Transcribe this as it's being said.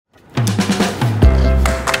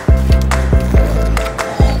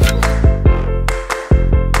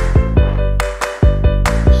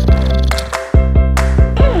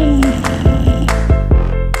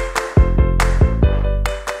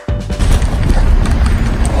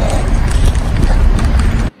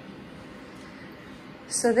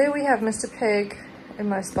So there we have Mr. Pig in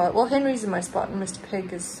my spot. Well, Henry's in my spot and Mr.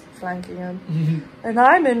 Pig is flanking him. And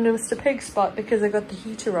I'm in Mr. Pig's spot because I got the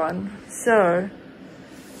heater on. So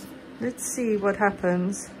let's see what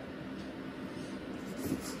happens.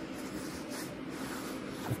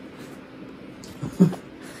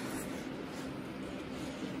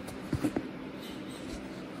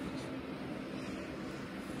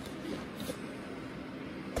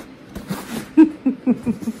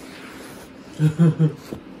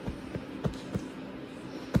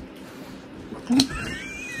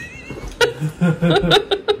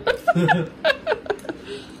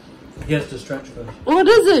 He has to stretch first. What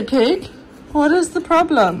is it, Pig? What is the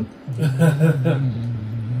problem?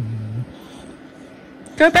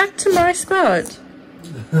 Go back to my spot.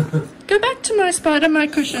 Go back to my spot and my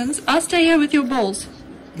cushions. I'll stay here with your balls.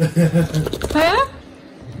 Huh?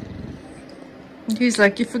 He's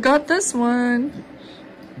like, you forgot this one.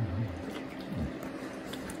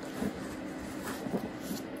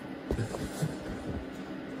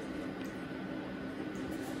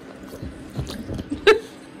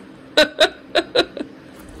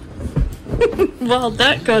 Well,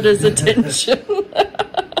 that got his attention.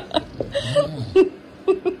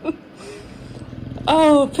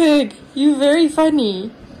 Oh, Pig, you very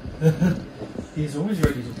funny. He's always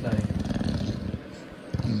ready to play.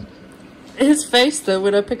 His face, though,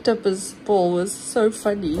 when I picked up his ball was so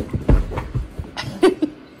funny.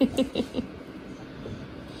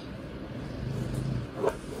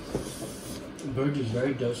 Birdie's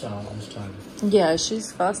very docile this time. Yeah,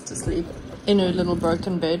 she's fast asleep in her little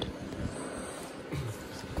broken bed.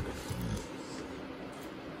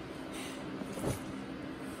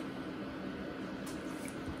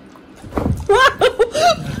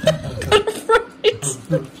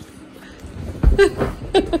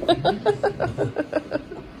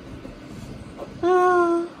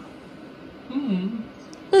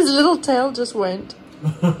 His little tail just went.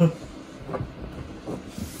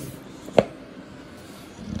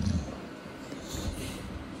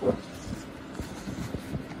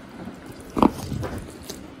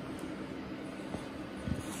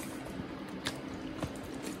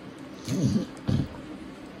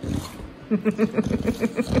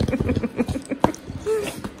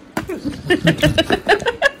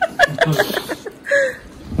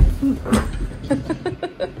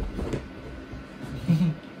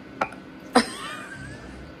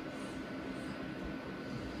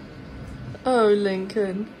 Oh,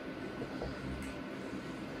 Lincoln.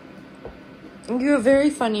 You're very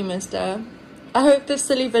funny, mister. I hope this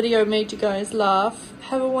silly video made you guys laugh.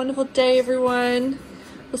 Have a wonderful day, everyone.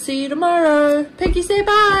 We'll see you tomorrow. Piggy, say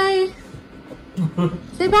bye.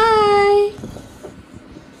 Say bye.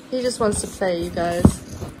 He just wants to play, you guys.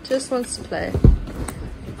 Just wants to play.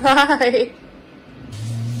 Bye.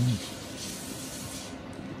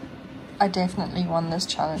 I definitely won this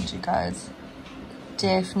challenge, you guys.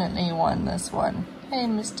 Definitely won this one. Hey,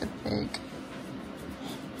 Mr. Pig.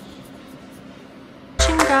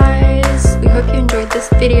 Guys, we hope you enjoyed this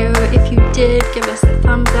video. If you did, give us a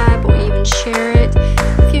thumbs up or even share it.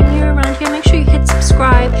 If you're new around here, make sure you hit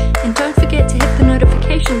subscribe and don't forget to hit the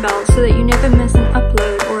notification bell so that you